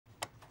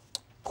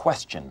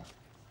Question: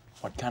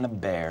 what kind of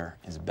bear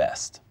is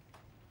best?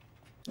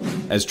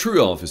 As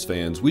true Office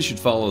fans, we should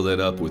follow that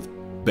up with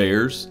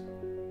Bears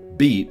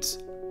beats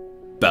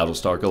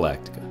Battlestar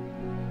Galactica.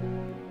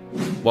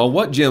 While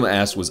what Jim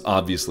asked was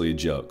obviously a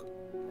joke,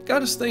 it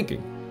got us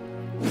thinking,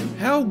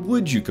 how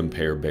would you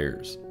compare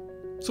bears?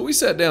 So we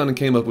sat down and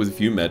came up with a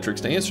few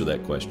metrics to answer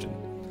that question,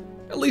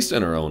 at least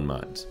in our own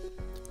minds.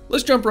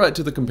 Let's jump right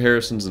to the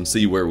comparisons and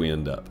see where we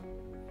end up.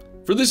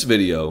 For this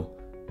video,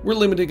 we're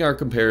limiting our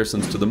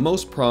comparisons to the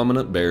most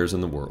prominent bears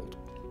in the world: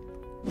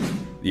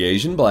 the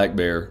Asian black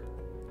bear,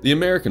 the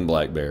American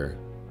black bear,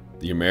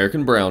 the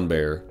American brown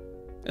bear,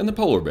 and the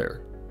polar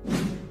bear.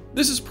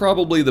 This is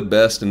probably the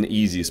best and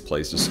easiest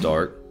place to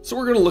start, so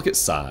we're going to look at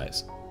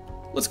size.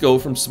 Let's go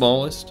from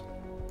smallest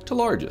to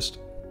largest.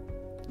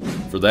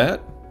 For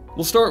that,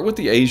 we'll start with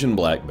the Asian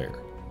black bear.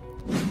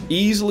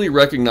 Easily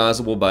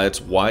recognizable by its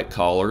white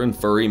collar and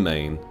furry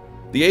mane,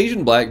 the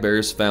Asian black bear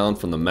is found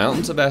from the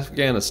mountains of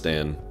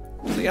Afghanistan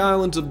to the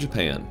islands of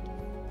Japan.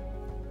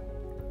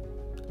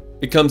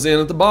 It comes in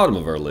at the bottom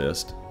of our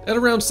list at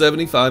around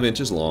 75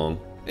 inches long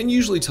and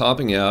usually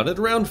topping out at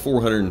around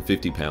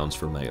 450 pounds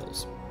for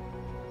males.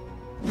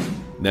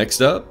 Next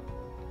up,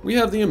 we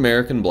have the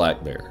American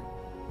black bear.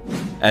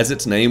 As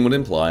its name would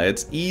imply,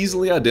 it's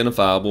easily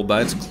identifiable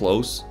by its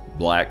close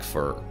black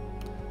fur.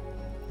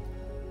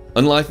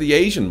 Unlike the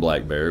Asian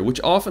black bear,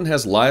 which often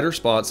has lighter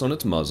spots on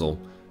its muzzle,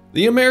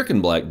 the American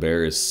black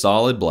bear is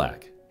solid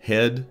black,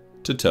 head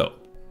to toe.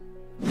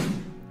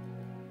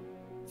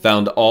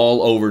 Found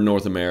all over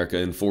North America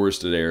in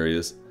forested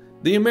areas,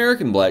 the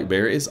American black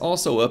bear is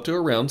also up to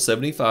around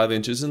 75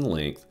 inches in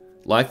length,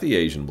 like the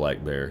Asian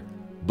black bear,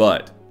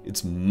 but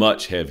it's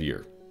much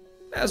heavier,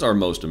 as are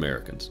most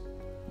Americans,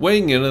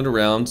 weighing in at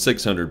around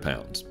 600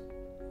 pounds.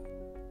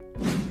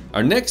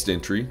 Our next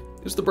entry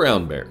is the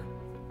brown bear,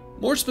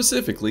 more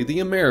specifically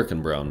the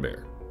American brown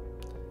bear.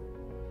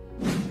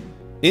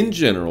 In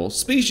general,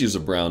 species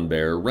of brown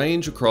bear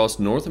range across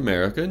North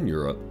America and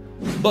Europe,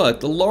 but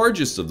the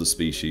largest of the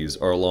species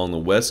are along the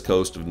west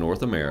coast of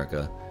North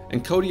America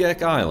and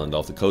Kodiac Island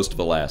off the coast of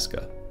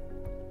Alaska.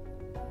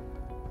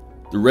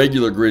 The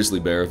regular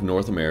grizzly bear of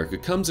North America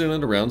comes in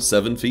at around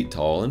 7 feet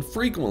tall and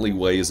frequently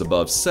weighs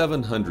above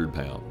 700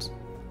 pounds.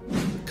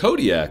 The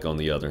Kodiak, on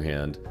the other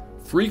hand,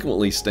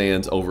 frequently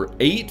stands over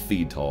 8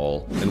 feet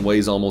tall and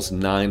weighs almost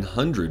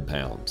 900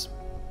 pounds.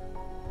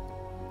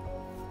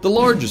 The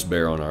largest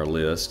bear on our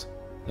list,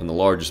 and the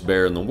largest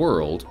bear in the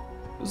world,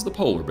 is the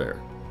polar bear.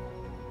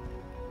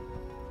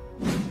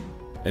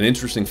 An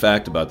interesting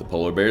fact about the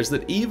polar bear is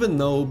that even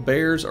though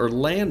bears are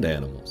land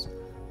animals,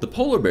 the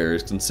polar bear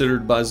is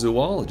considered by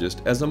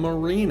zoologists as a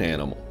marine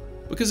animal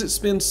because it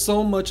spends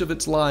so much of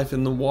its life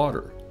in the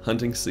water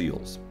hunting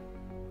seals.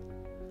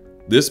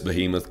 This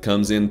behemoth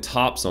comes in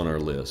tops on our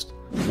list,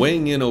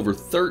 weighing in over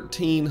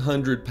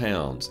 1,300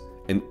 pounds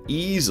and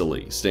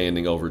easily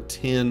standing over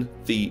 10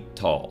 feet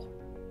tall.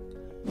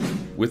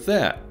 With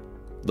that,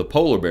 the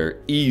polar bear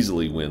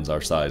easily wins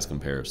our size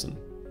comparison.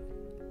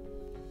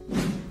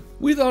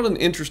 We thought an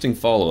interesting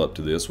follow-up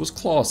to this was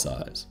claw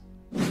size.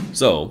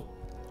 So,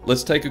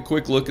 let's take a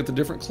quick look at the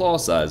different claw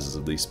sizes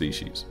of these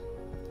species.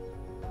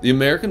 The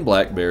American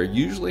black bear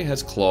usually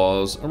has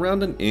claws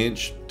around 1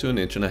 inch to 1.5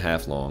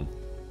 inches long.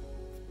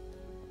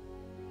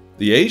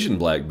 The Asian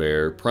black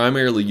bear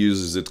primarily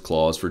uses its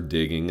claws for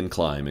digging and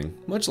climbing,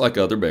 much like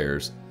other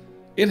bears.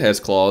 It has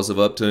claws of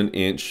up to 1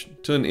 inch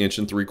to 1.75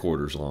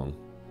 inches long.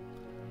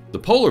 The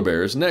polar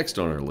bear is next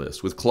on our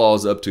list with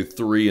claws up to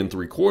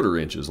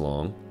 3.75 inches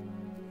long.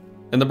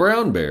 And the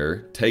brown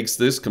bear takes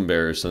this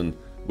comparison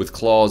with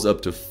claws up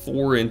to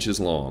 4 inches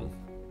long.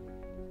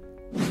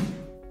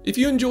 If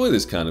you enjoy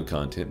this kind of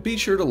content, be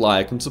sure to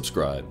like and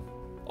subscribe.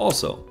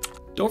 Also,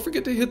 don't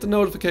forget to hit the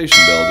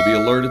notification bell to be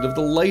alerted of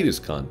the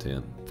latest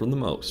content from the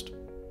most.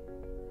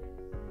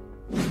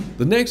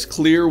 The next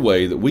clear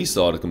way that we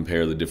saw to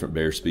compare the different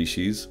bear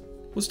species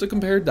was to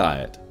compare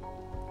diet.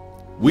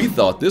 We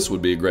thought this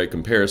would be a great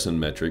comparison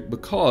metric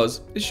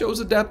because it shows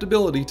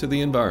adaptability to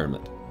the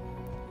environment.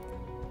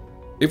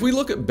 If we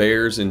look at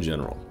bears in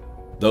general,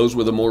 those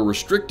with a more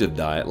restrictive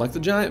diet like the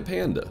giant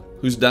panda,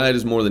 whose diet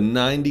is more than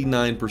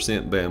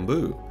 99%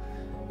 bamboo,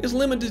 is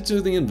limited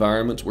to the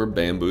environments where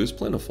bamboo is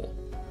plentiful.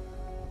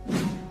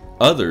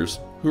 Others,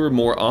 who are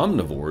more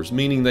omnivores,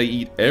 meaning they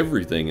eat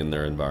everything in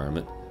their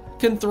environment,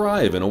 can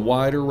thrive in a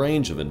wider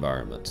range of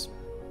environments.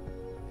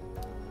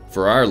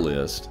 For our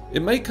list,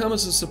 it may come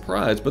as a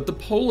surprise, but the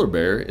polar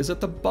bear is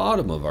at the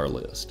bottom of our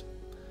list.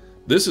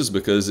 This is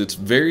because it's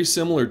very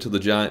similar to the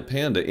giant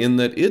panda in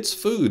that its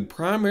food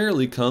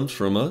primarily comes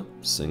from a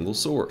single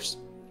source.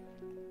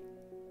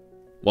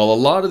 While a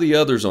lot of the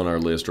others on our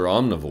list are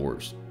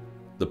omnivores,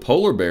 the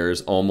polar bear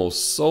is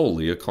almost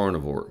solely a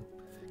carnivore,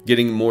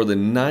 getting more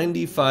than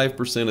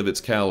 95% of its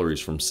calories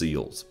from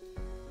seals.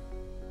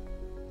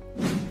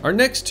 Our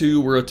next two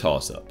were a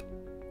toss-up.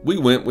 We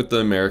went with the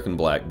American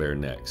black bear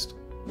next.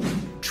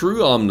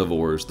 True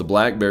omnivores, the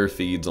black bear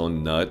feeds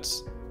on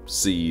nuts,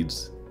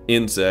 seeds,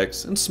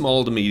 insects, and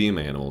small to medium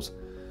animals.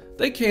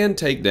 They can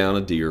take down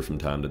a deer from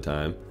time to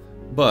time,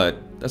 but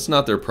that's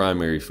not their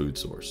primary food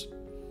source.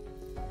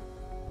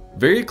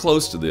 Very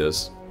close to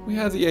this, we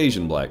have the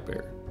Asian black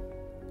bear.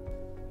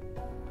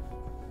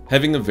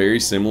 Having a very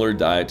similar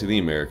diet to the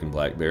American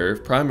black bear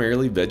of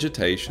primarily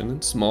vegetation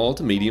and small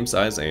to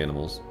medium-sized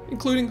animals,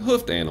 including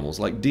hoofed animals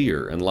like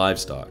deer and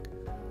livestock.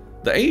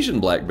 The Asian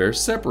black bear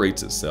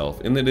separates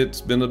itself in that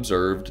it's been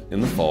observed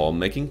in the fall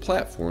making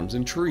platforms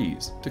in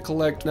trees to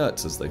collect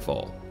nuts as they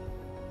fall.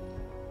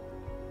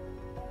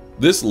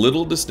 This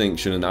little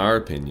distinction, in our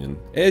opinion,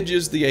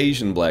 edges the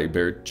Asian black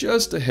bear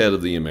just ahead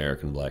of the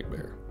American black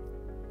bear.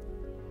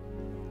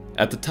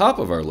 At the top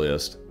of our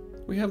list,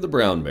 we have the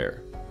brown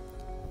bear.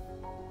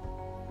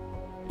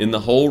 In the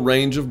whole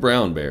range of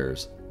brown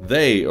bears,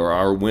 they are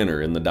our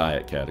winner in the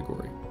diet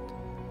category.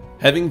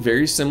 Having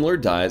very similar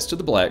diets to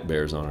the black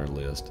bears on our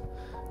list,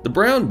 the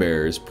brown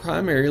bear is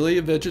primarily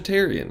a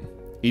vegetarian,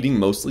 eating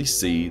mostly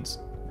seeds,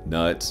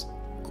 nuts,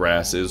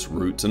 grasses,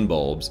 roots, and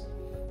bulbs.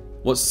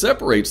 What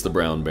separates the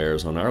brown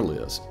bears on our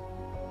list,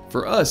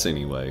 for us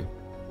anyway,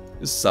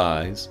 is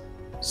size,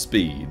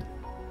 speed,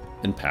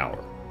 and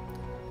power.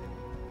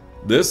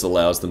 This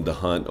allows them to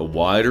hunt a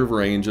wider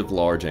range of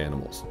large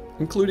animals,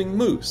 including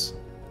moose,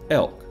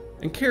 elk,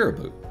 and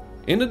caribou,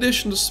 in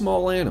addition to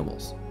small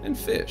animals and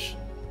fish.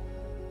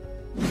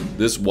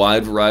 This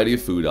wide variety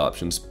of food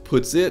options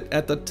puts it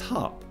at the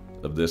top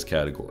of this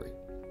category.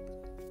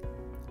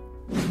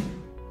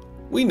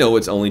 We know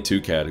it's only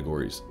 2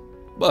 categories,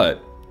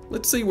 but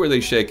let's see where they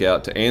shake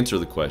out to answer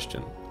the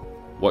question,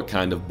 what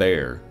kind of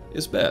bear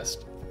is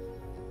best?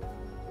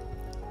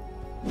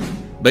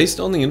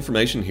 Based on the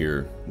information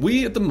here,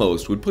 we at the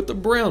most would put the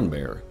brown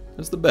bear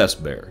as the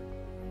best bear.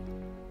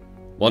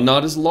 While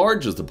not as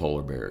large as the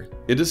polar bear,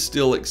 it is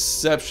still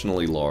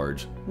exceptionally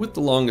large with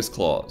the longest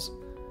claws.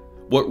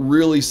 What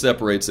really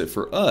separates it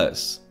for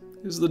us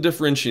is the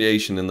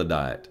differentiation in the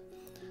diet.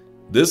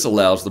 This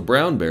allows the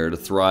brown bear to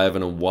thrive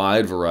in a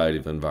wide variety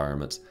of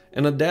environments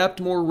and adapt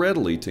more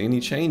readily to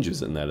any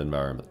changes in that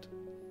environment.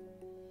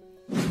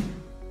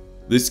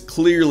 This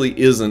clearly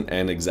isn't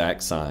an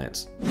exact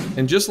science,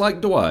 and just like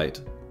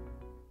Dwight,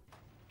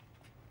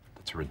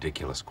 that's a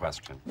ridiculous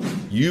question.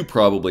 You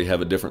probably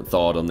have a different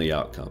thought on the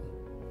outcome,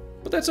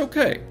 but that's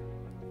okay.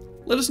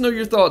 Let us know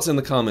your thoughts in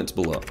the comments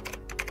below.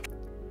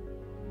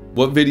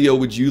 What video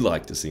would you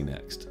like to see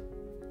next?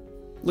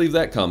 Leave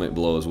that comment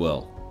below as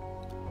well.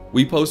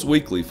 We post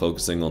weekly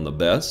focusing on the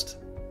best,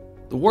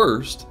 the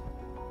worst,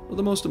 or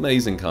the most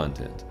amazing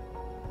content.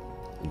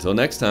 Until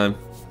next time.